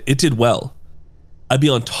and it did well, I'd be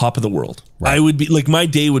on top of the world. Right. I would be like, my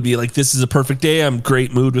day would be like, this is a perfect day. I'm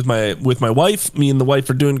great mood with my wife. Me and the wife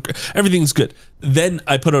are doing, everything's good. Then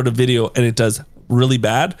I put out a video and it does really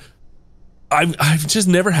bad. I've just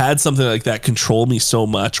never had something like that control me so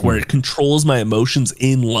much, where it controls my emotions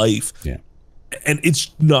in life. Yeah. And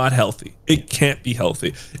it's not healthy. It can't be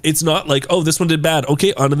healthy. It's not like, oh, this one did bad.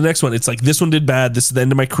 Okay, on to the next one. It's like, this one did bad. This is the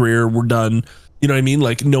end of my career. We're done. You know what I mean?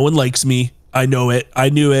 Like, no one likes me. I know it. I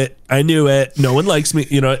knew it. I knew it. No one likes me.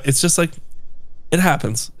 You know, it's just like, it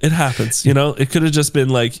happens. It happens. You know, it could have just been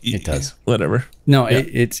like, it does. Whatever. No, yeah.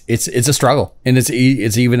 it's a struggle, and it's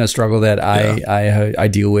even a struggle that I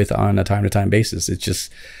deal with on a time to time basis.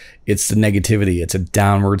 It's the negativity. It's a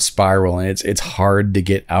downward spiral, and it's hard to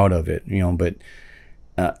get out of it. You know, but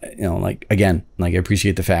you know, like again, like I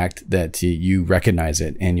appreciate the fact that you recognize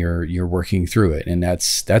it and you're working through it, and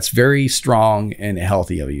that's very strong and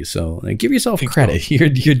healthy of you. So like, give yourself credit.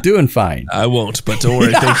 You're doing fine. I won't, but don't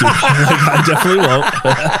worry. Thank you. I definitely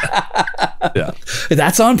won't. Yeah,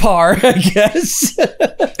 that's on par, I guess.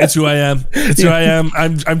 It's who I am. It's who I am.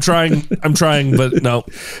 I'm trying, but no.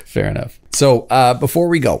 Fair enough. So before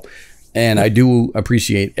we go, and I do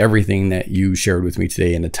appreciate everything that you shared with me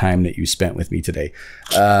today and the time that you spent with me today.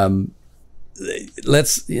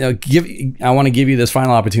 Let's, you know, I want to give you this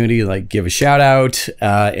final opportunity, like give a shout out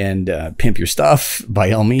and pimp your stuff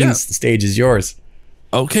by all means. Yeah. The stage is yours.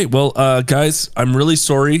 Okay, well, guys, I'm really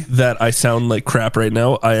sorry that I sound like crap right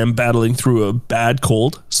now. I am battling through a bad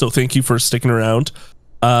cold, so thank you for sticking around.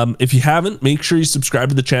 If you haven't, make sure you subscribe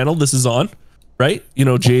to the channel. This is on. Right? You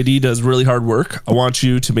know, JD does really hard work. I want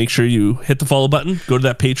you to make sure you hit the follow button, go to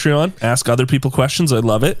that Patreon, ask other people questions. I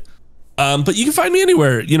love it. But you can find me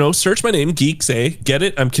anywhere, you know, search my name, Geekseh. Get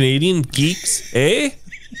it? I'm Canadian. Geekseh.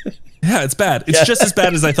 Yeah, it's bad. It's just as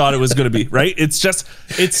bad as I thought it was going to be, right? It's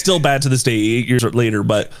still bad to this day, 8 years later.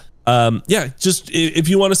 But yeah, just if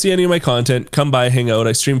you want to see any of my content, come by, hang out.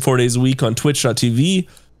 I stream 4 days a week on twitch.tv.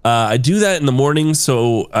 I do that in the morning,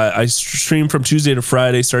 so I stream from Tuesday to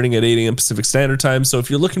Friday starting at 8 a.m. Pacific Standard Time. So if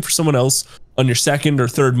you're looking for someone else on your second or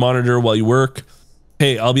third monitor while you work,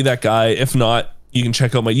 hey, I'll be that guy. If not, you can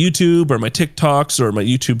check out my YouTube or my TikToks or my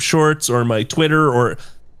YouTube Shorts or my Twitter, or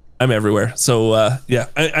I'm everywhere. So yeah,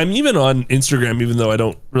 I'm even on Instagram, even though I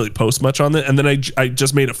don't really post much on it. And then I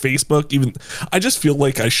just made a Facebook. Even I just feel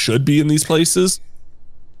like I should be in these places,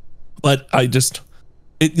 but I just...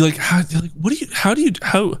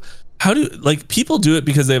 how do like people do it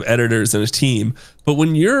because they have editors and a team, but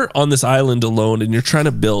when you're on this island alone and you're trying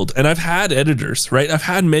to build, and I've had editors, right? I've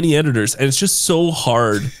had many editors, and it's just so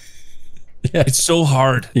hard. Yeah. It's so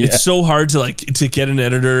hard. Yeah. It's so hard to get an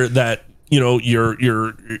editor that, you know, you're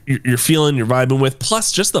feeling, you're vibing with,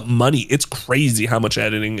 plus just the money. It's crazy how much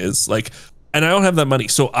editing is like, and I don't have that money.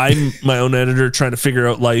 So I'm my own editor trying to figure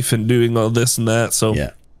out life and doing all this and that. So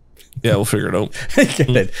yeah, we'll figure it out.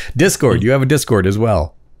 Discord. You have a Discord as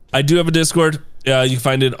well. I do have a Discord. You can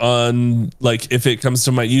find it on, like, if it comes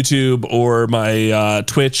to my YouTube or my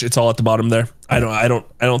Twitch, it's all at the bottom there. I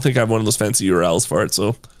don't think I have one of those fancy URLs for it,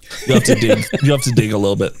 so you have to dig. You have to dig a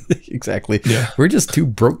little bit. Exactly. Yeah. We're just two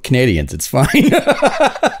broke Canadians. It's fine.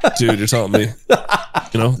 Dude, you're telling me.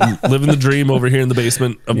 You know, living the dream over here in the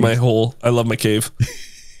basement of my hole. I love my cave.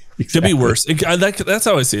 Exactly. Could be worse. That's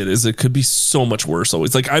how I see it. Is it could be so much worse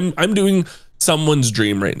always. Like I'm doing someone's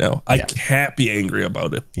dream right now. I can't be angry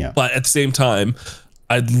about it. Yeah. But at the same time,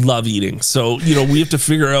 I love eating. So, you know, we have to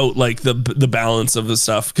figure out like the balance of the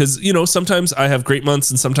stuff, because, you know, sometimes I have great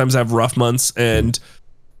months and sometimes I have rough months, and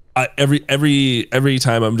every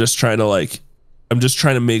time I'm just trying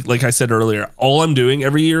to make, like I said earlier, all I'm doing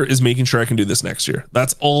every year is making sure I can do this next year.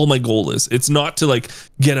 That's all my goal is. It's not to like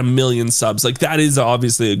get 1 million subs. Like that is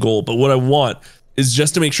obviously a goal, but what I want is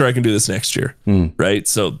just to make sure I can do this next year. Right.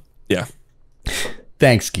 So yeah.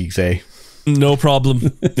 Thanks, Geekseh. No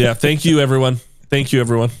problem. Yeah. Thank you, everyone. Thank you,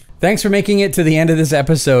 everyone. Thanks for making it to the end of this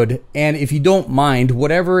episode. And if you don't mind,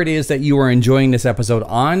 whatever it is that you are enjoying this episode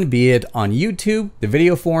on, be it on YouTube, the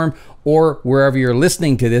video form, or wherever you're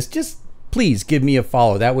listening to this, just please give me a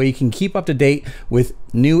follow. That way you can keep up to date with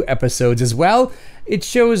new episodes as well. It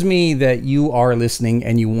shows me that you are listening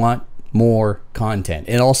and you want more content.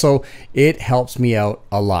 And also, it helps me out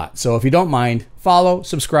a lot. So if you don't mind, follow,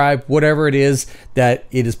 subscribe, whatever it is that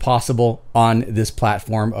it is possible on this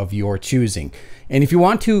platform of your choosing. And if you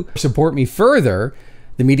want to support me further,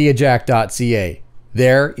 TheMediajack.ca.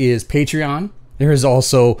 There is Patreon. There is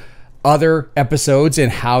also other episodes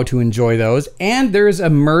and how to enjoy those. And there's a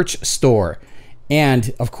merch store.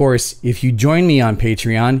 And of course, if you join me on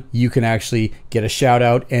Patreon, you can actually get a shout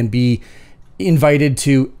out and be invited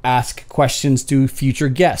to ask questions to future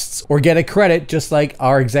guests or get a credit, just like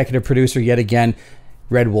our executive producer, yet again,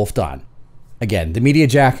 Red Wolf Don. Again,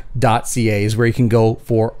 TheMediajack.ca is where you can go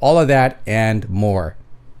for all of that and more.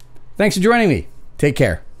 Thanks for joining me. Take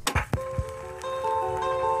care.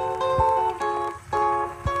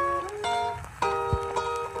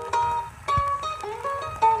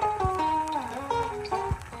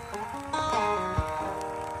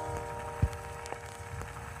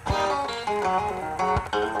 Wow.